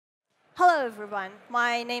Hello, everyone.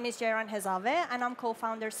 My name is Ceyran Hezave, and I'm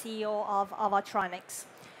co-founder CEO of AVAtronics.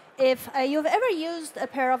 If you've ever used a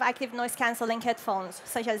pair of active noise-canceling headphones,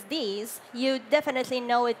 such as these, you definitely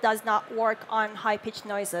know it does not work on high-pitched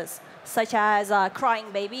noises, such as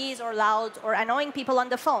crying babies or loud or annoying people on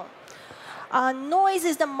the phone. Noise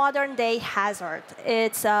is the modern-day hazard.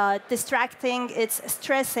 It's distracting, it's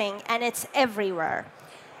stressing, and it's everywhere.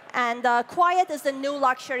 And quiet is the new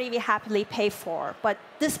luxury we happily pay for. But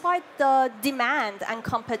despite the demand and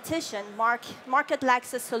competition, market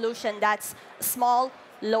lacks a solution that's small,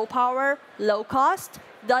 low power, low cost,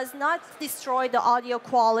 does not destroy the audio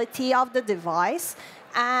quality of the device,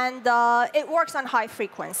 and it works on high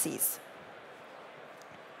frequencies.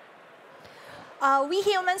 We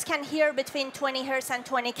humans can hear between 20 hertz and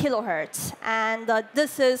 20 kilohertz, and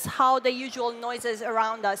this is how the usual noises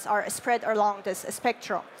around us are spread along this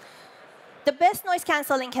spectrum. The best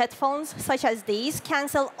noise-canceling headphones, such as these,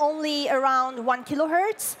 cancel only around 1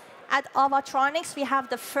 kilohertz. At AVAtronics, we have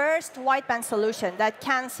the first wideband solution that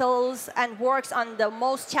cancels and works on the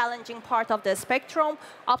most challenging part of the spectrum,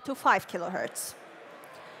 up to 5 kilohertz.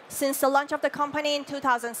 Since the launch of the company in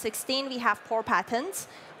 2016, we have 4 patents.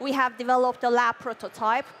 We have developed a lab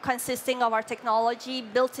prototype consisting of our technology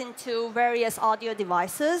built into various audio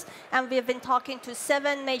devices, and we've been talking to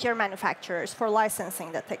 7 major manufacturers for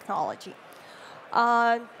licensing the technology.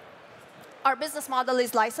 Our business model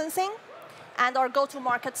is licensing, and our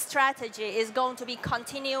go-to-market strategy is going to be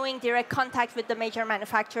continuing direct contact with the major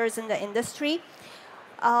manufacturers in the industry.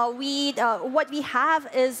 What we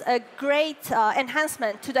have is a great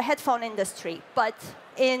enhancement to the headphone industry, but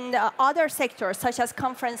in other sectors, such as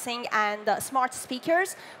conferencing and smart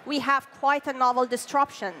speakers, we have quite a novel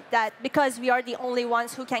disruption that because we are the only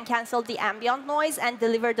ones who can cancel the ambient noise and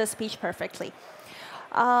deliver the speech perfectly.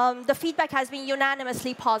 The feedback has been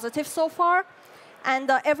unanimously positive so far,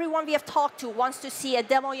 and everyone we have talked to wants to see a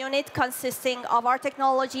demo unit consisting of our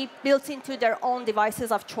technology built into their own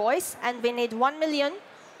devices of choice, and we need 1 million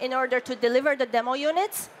in order to deliver the demo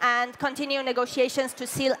units and continue negotiations to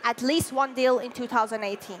seal at least 1 deal in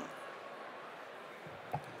 2018.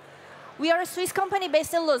 We are a Swiss company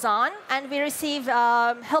based in Lausanne, and we receive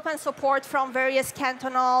help and support from various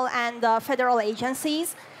cantonal and federal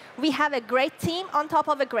agencies. We have a great team on top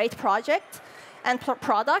of a great project and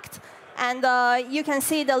product. And you can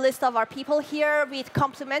see the list of our people here with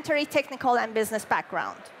complementary technical and business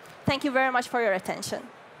background. Thank you very much for your attention.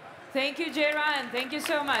 Thank you, Ceyran. Thank you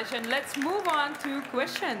so much. And let's move on to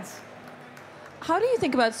questions. How do you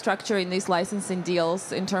think about structuring these licensing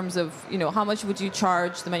deals in terms of, how much would you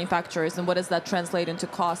charge the manufacturers, and what does that translate into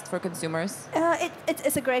cost for consumers?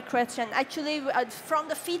 It's a great question. Actually, from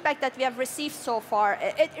the feedback that we have received so far,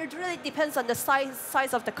 it really depends on the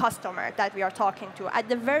size of the customer that we are talking to. At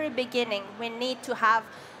the very beginning, we need to have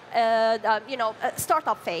a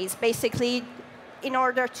startup phase, basically, in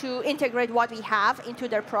order to integrate what we have into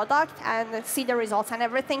their product and see the results and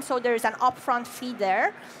everything. So there is an upfront fee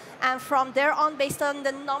there. And from there on, based on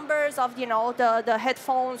the numbers of the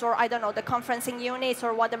headphones or, I don't know, the conferencing units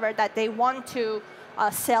or whatever that they want to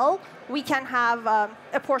sell, we can have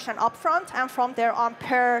a portion upfront, and from there on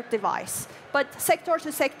per device. But sector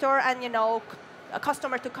to sector and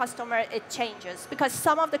customer to customer, it changes. Because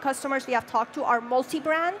some of the customers we have talked to are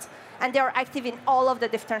multi-brand, and they are active in all of the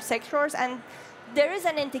different sectors. And there is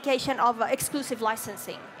an indication of exclusive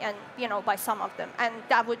licensing and, by some of them. And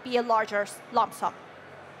that would be a larger lump sum.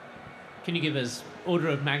 Can you give us order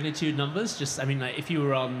of magnitude numbers? Like if you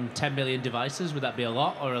were on 10 million devices, would that be a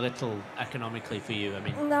lot or a little economically for you?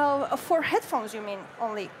 No, for headphones, you mean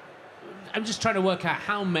only? I'm just trying to work out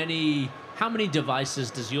how many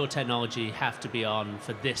devices does your technology have to be on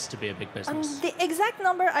for this to be a big business? The exact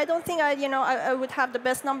number, I don't think I would have the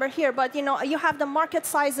best number here, but you have the market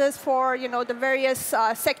sizes for the various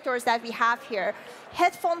sectors that we have here.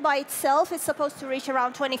 Headphone by itself is supposed to reach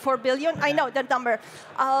around 24 billion. I know that number.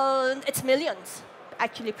 It's millions.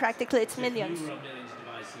 Actually, practically, it's millions. If you were on millions of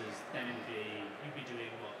devices, then you'd be doing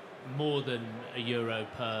what, more than €1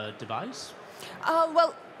 per device?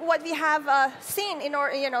 Well, what we have seen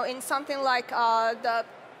in something like the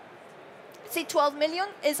 12 million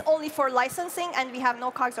is only for licensing, and we have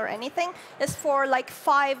no COGS or anything. It's for like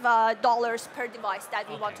 $5 per device that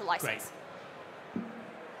we want to license. Great.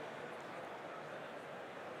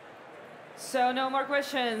 So no more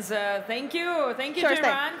questions. Thank you. Thank you, Sure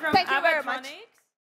Ceyran from Thank you very much. AVAtronics.